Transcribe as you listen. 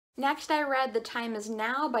Next, I read The Time Is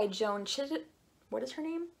Now by Joan Chit. What is her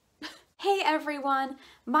name? Hey everyone,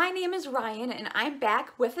 my name is Ryan and I'm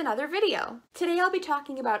back with another video. Today I'll be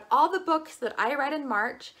talking about all the books that I read in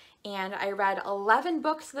March, and I read 11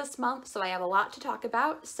 books this month, so I have a lot to talk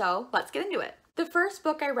about, so let's get into it. The first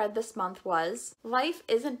book I read this month was Life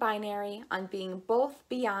Isn't Binary on Being Both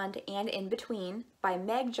Beyond and In Between by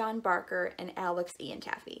Meg John Barker and Alex Ian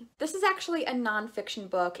Taffy. This is actually a nonfiction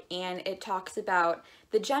book, and it talks about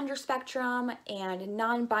the gender spectrum and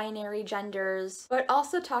non-binary genders, but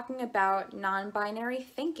also talking about non-binary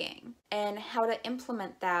thinking and how to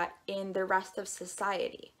implement that in the rest of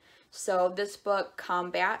society. So this book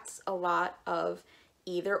combats a lot of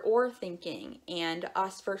either or thinking and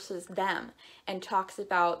us versus them, and talks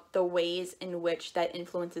about the ways in which that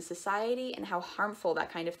influences society and how harmful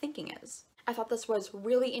that kind of thinking is. I thought this was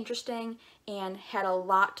really interesting and had a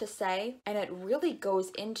lot to say, and it really goes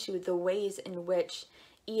into the ways in which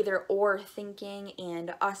either or thinking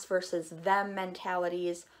and us versus them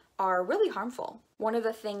mentalities are really harmful. One of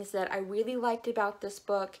the things that I really liked about this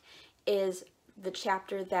book is the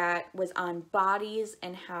chapter that was on bodies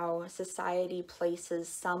and how society places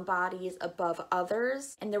some bodies above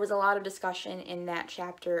others. And there was a lot of discussion in that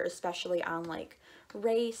chapter, especially on like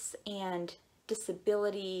race and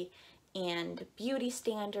disability and beauty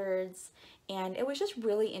standards, and it was just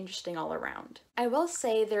really interesting all around. I will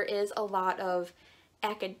say there is a lot of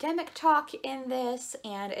academic talk in this,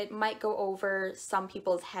 and it might go over some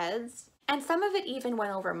people's heads, and some of it even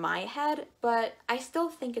went over my head, but I still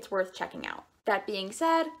think it's worth checking out. That being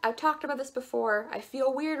said, I've talked about this before. I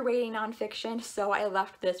feel weird rating nonfiction, so I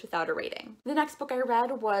left this without a rating. The next book I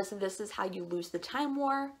read was This Is How You Lose the Time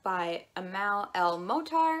War by Amal El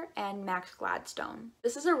Motar and Max Gladstone.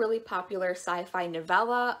 This is a really popular sci-fi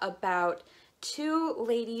novella about two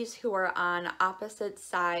ladies who are on opposite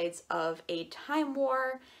sides of a time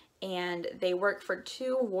war, and they work for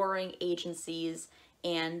two warring agencies,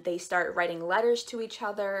 and they start writing letters to each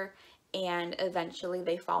other, and eventually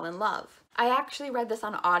they fall in love. I actually read this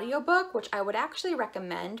on audiobook, which I would actually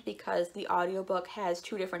recommend because the audiobook has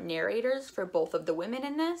two different narrators for both of the women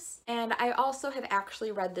in this. And I also have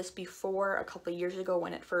actually read this before a couple years ago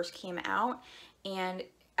when it first came out, and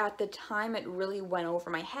at the time it really went over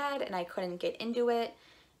my head and I couldn't get into it,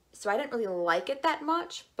 so I didn't really like it that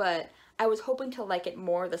much, but I was hoping to like it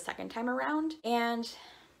more the second time around, and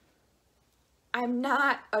I'm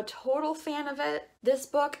not a total fan of it. This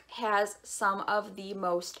book has some of the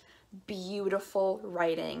most beautiful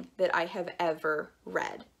writing that I have ever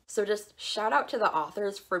read. So just shout out to the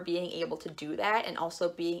authors for being able to do that, and also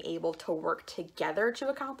being able to work together to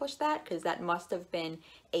accomplish that, because that must have been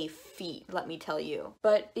a feat, let me tell you.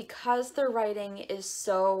 But because the writing is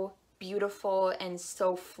so beautiful and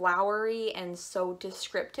so flowery and so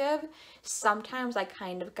descriptive, sometimes I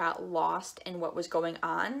kind of got lost in what was going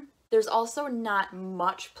on. There's also not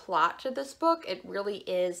much plot to this book. It really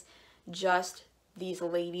is just these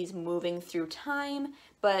ladies moving through time,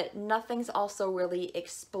 but nothing's also really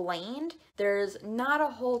explained. There's not a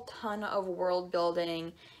whole ton of world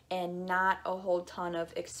building and not a whole ton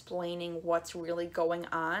of explaining what's really going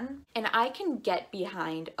on. And I can get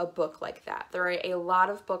behind a book like that. There are a lot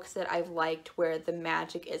of books that I've liked where the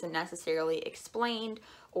magic isn't necessarily explained,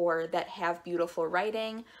 or that have beautiful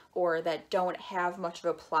writing, or that don't have much of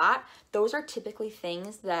a plot. Those are typically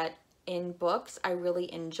things that in books I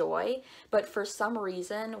really enjoy, but for some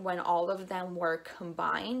reason when all of them were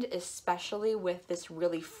combined, especially with this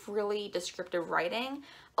really frilly descriptive writing,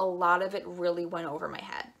 a lot of it really went over my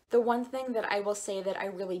head. The one thing that I will say that I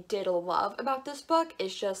really did love about this book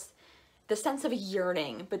is just the sense of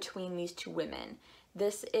yearning between these two women.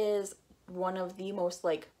 This is one of the most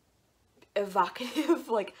like evocative,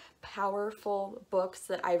 like powerful books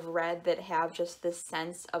that I've read that have just this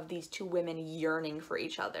sense of these two women yearning for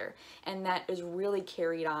each other, and that is really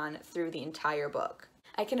carried on through the entire book.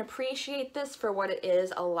 I can appreciate this for what it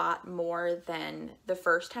is a lot more than the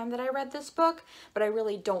first time that I read this book, but I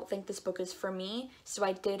really don't think this book is for me, so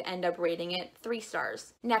I did end up rating it 3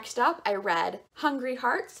 stars. Next up, I read Hungry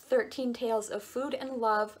Hearts, 13 Tales of Food and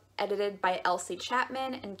Love, edited by Elsie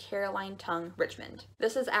Chapman and Caroline Tung Richmond.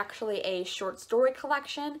 This is actually a short story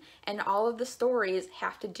collection, and all of the stories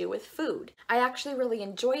have to do with food. I actually really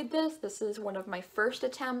enjoyed this. This is one of my first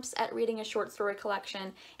attempts at reading a short story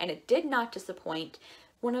collection, and it did not disappoint.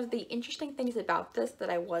 One of the interesting things about this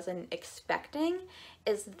that I wasn't expecting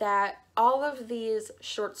is that all of these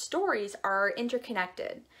short stories are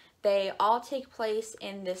interconnected. They all take place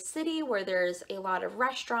in this city where there's a lot of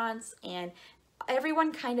restaurants, and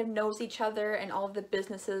everyone kind of knows each other, and all of the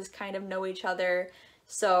businesses kind of know each other.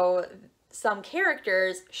 So some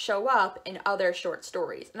characters show up in other short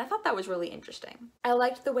stories, and I thought that was really interesting. I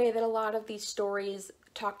liked the way that a lot of these stories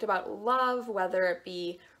talked about love, whether it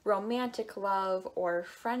be romantic love or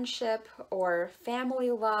friendship or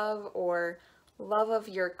family love or love of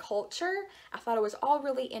your culture. I thought it was all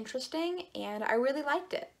really interesting and I really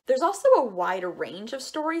liked it. There's also a wide range of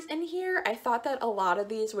stories in here. I thought that a lot of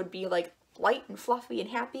these would be like light and fluffy and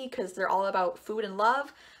happy because they're all about food and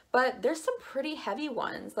love, but there's some pretty heavy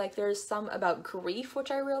ones. Like there's some about grief,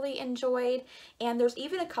 which I really enjoyed, and there's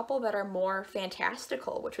even a couple that are more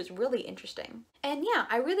fantastical, which was really interesting. And yeah,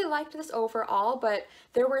 I really liked this overall, but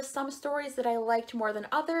there were some stories that I liked more than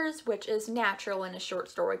others, which is natural in a short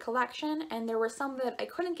story collection, and there were some that I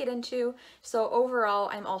couldn't get into, so overall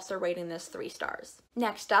I'm also rating this 3 stars.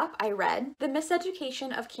 Next up, I read The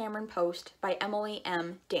Miseducation of Cameron Post by Emily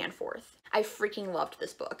M. Danforth. I freaking loved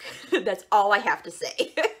this book. That's all I have to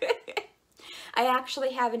say. I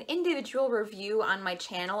actually have an individual review on my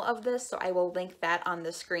channel of this, so I will link that on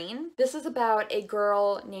the screen. This is about a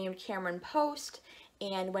girl named Cameron Post,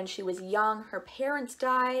 and when she was young, her parents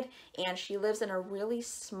died, and she lives in a really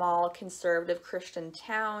small conservative Christian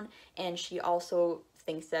town, and she also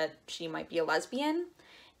thinks that she might be a lesbian.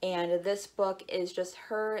 And this book is just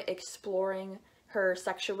her exploring her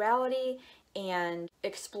sexuality and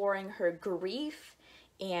exploring her grief,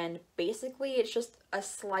 and basically it's just a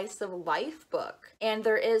slice of life book. And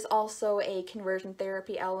there is also a conversion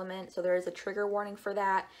therapy element, so there is a trigger warning for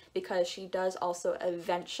that because she does also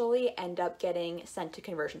eventually end up getting sent to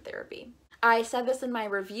conversion therapy. I said this in my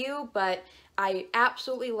review, but I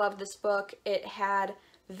absolutely love this book. It had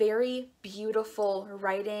very beautiful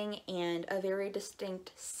writing and a very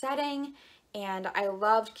distinct setting, and I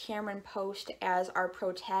loved Cameron Post as our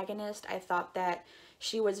protagonist. I thought that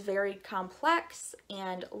she was very complex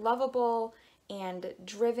and lovable and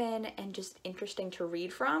driven and just interesting to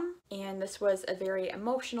read from. And this was a very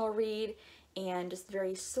emotional read and just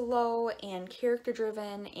very slow and character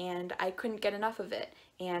driven, and I couldn't get enough of it,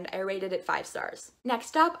 and I rated it 5 stars.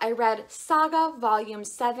 Next up, I read Saga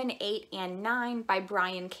Volumes 7, 8, and 9 by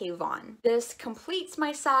Brian K. Vaughan. This completes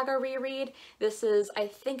my Saga reread. This is, I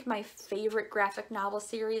think, my favorite graphic novel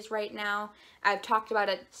series right now. I've talked about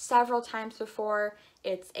it several times before.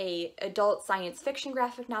 It's a adult science fiction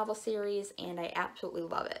graphic novel series, and I absolutely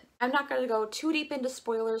love it. I'm not going to go too deep into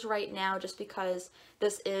spoilers right now just because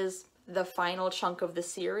this is the final chunk of the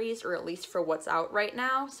series, or at least for what's out right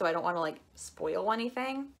now, so I don't want to like spoil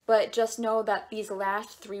anything. But just know that these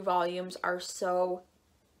last 3 volumes are so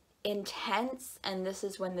intense, and this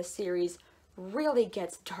is when the series really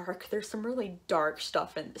gets dark. There's some really dark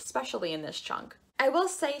stuff, especially in this chunk. I will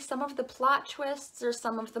say some of the plot twists or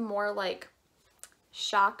some of the more like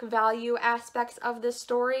shock value aspects of this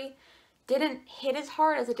story didn't hit as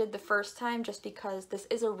hard as it did the first time, just because this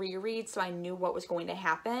is a reread, so I knew what was going to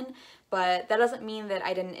happen, but that doesn't mean that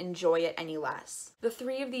I didn't enjoy it any less. The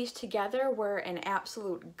 3 of these together were an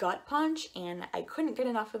absolute gut punch, and I couldn't get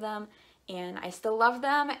enough of them, and I still love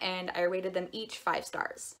them, and I rated them each 5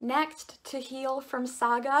 stars. Next, to heal from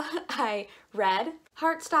Saga, I read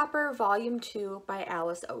Heartstopper Volume 2 by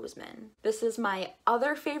Alice Oseman. This is my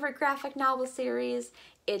other favorite graphic novel series.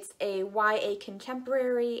 It's a YA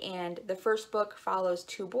contemporary, and the first book follows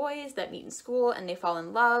 2 boys that meet in school and they fall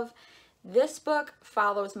in love. This book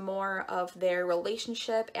follows more of their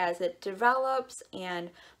relationship as it develops,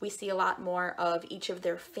 and we see a lot more of each of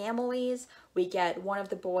their families. We get one of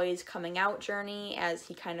the boys' coming out journey as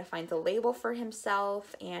he kind of finds a label for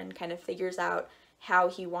himself and kind of figures out how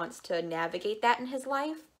he wants to navigate that in his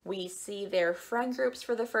life. We see their friend groups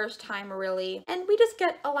for the first time, really, and we just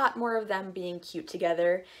get a lot more of them being cute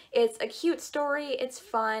together. It's a cute story, it's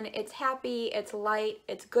fun, it's happy, it's light,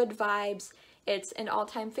 it's good vibes. It's an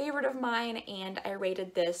all-time favorite of mine, and I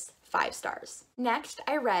rated this 5 stars. Next,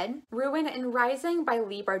 I read Ruin and Rising by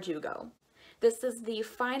Leigh Bardugo. This is the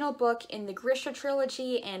final book in the Grisha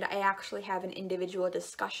trilogy, and I actually have an individual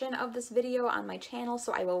discussion of this video on my channel,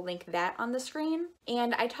 so I will link that on the screen.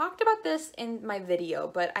 And I talked about this in my video,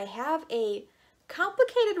 but I have a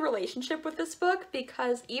complicated relationship with this book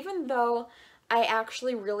because even though I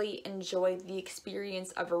actually really enjoyed the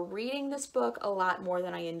experience of reading this book a lot more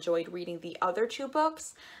than I enjoyed reading the other 2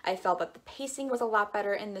 books, I felt that the pacing was a lot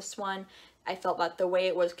better in this one. I felt that the way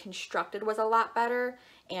it was constructed was a lot better,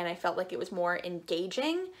 and I felt like it was more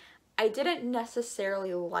engaging. I didn't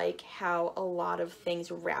necessarily like how a lot of things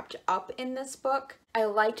wrapped up in this book. I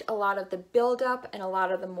liked a lot of the build-up and a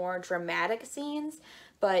lot of the more dramatic scenes,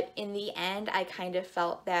 but in the end I kind of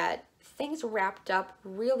felt that things wrapped up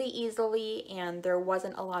really easily and there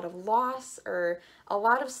wasn't a lot of loss or a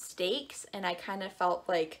lot of stakes, and I kind of felt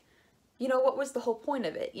like, you know, what was the whole point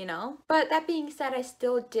of it, you know? But that being said, I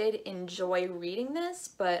still did enjoy reading this,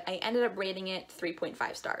 but I ended up rating it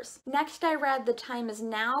 3.5 stars. Next, I read The Time Is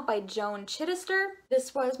Now by Joan Chittister.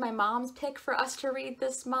 This was my mom's pick for us to read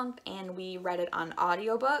this month, and we read it on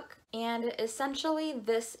audiobook. And essentially,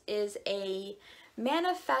 this is a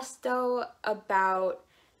manifesto about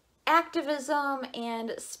activism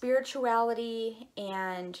and spirituality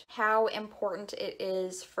and how important it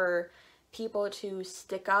is for people to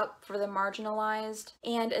stick up for the marginalized,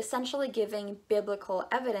 and essentially giving biblical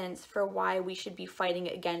evidence for why we should be fighting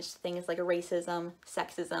against things like racism,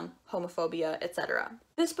 sexism, homophobia, etc.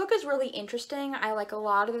 This book is really interesting. I like a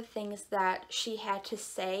lot of the things that she had to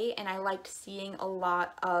say, and I liked seeing a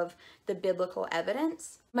lot of the biblical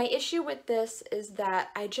evidence. My issue with this is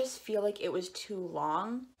that I just feel like it was too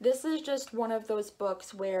long. This is just one of those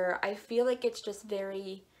books where I feel like it's just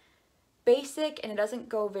very basic and it doesn't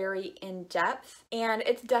go very in depth, and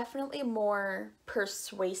it's definitely more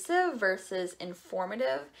persuasive versus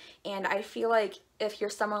informative. And I feel like if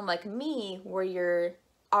you're someone like me where you're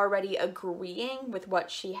already agreeing with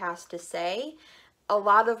what she has to say, a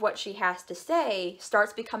lot of what she has to say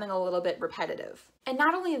starts becoming a little bit repetitive. And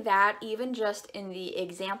not only that, even just in the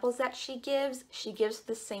examples that she gives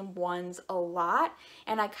the same ones a lot,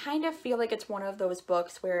 and I kind of feel like it's one of those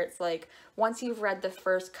books where it's like, once you've read the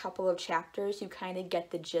first couple of chapters, you kind of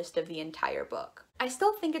get the gist of the entire book. I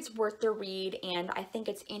still think it's worth the read, and I think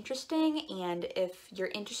it's interesting, and if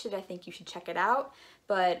you're interested, I think you should check it out,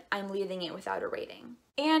 but I'm leaving it without a rating.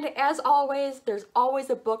 And as always, there's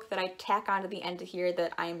always a book that I tack onto the end of here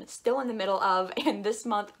that I'm still in the middle of, and this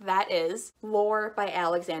month that is Lore by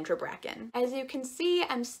Alexandra Bracken. As you can see,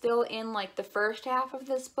 I'm still in like the first half of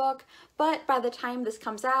this book, but by the time this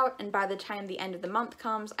comes out and by the time the end of the month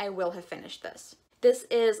comes, I will have finished this. This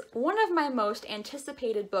is one of my most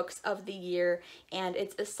anticipated books of the year, and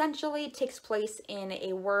it essentially takes place in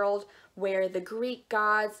a world where the Greek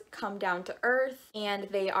gods come down to earth and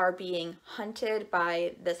they are being hunted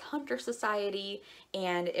by this hunter society,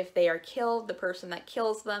 and if they are killed, the person that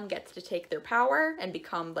kills them gets to take their power and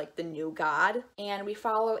become like the new god. And we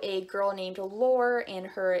follow a girl named Lore, and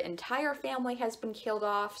her entire family has been killed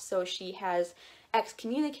off, so she has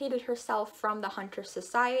excommunicated herself from the hunter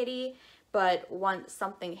society. But once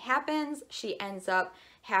something happens, she ends up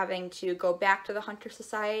having to go back to the hunter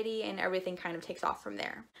society, and everything kind of takes off from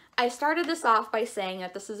there. I started this off by saying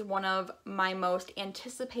that this is one of my most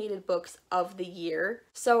anticipated books of the year,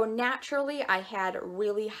 so naturally I had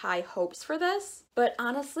really high hopes for this, but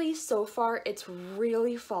honestly, so far it's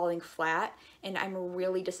really falling flat, and I'm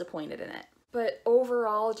really disappointed in it. But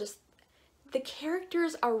overall, just the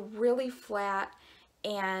characters are really flat,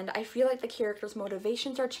 and I feel like the characters'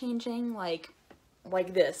 motivations are changing, like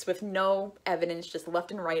this, with no evidence, just left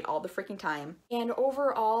and right all the freaking time. And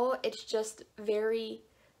overall, it's just very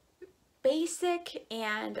basic,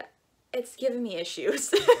 and it's giving me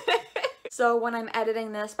issues. So when I'm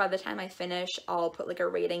editing this, by the time I finish, I'll put like a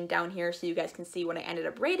rating down here so you guys can see when I ended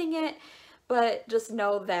up rating it, but just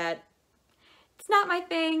know that it's not my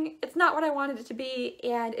thing, it's not what I wanted it to be,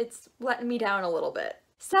 and it's letting me down a little bit.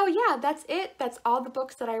 So yeah, that's it. That's all the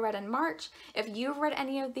books that I read in March. If you've read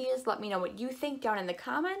any of these, let me know what you think down in the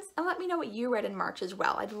comments, and let me know what you read in March as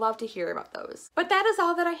well. I'd love to hear about those. But that is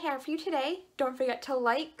all that I have for you today. Don't forget to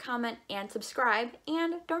like, comment, and subscribe,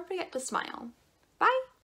 and don't forget to smile. Bye!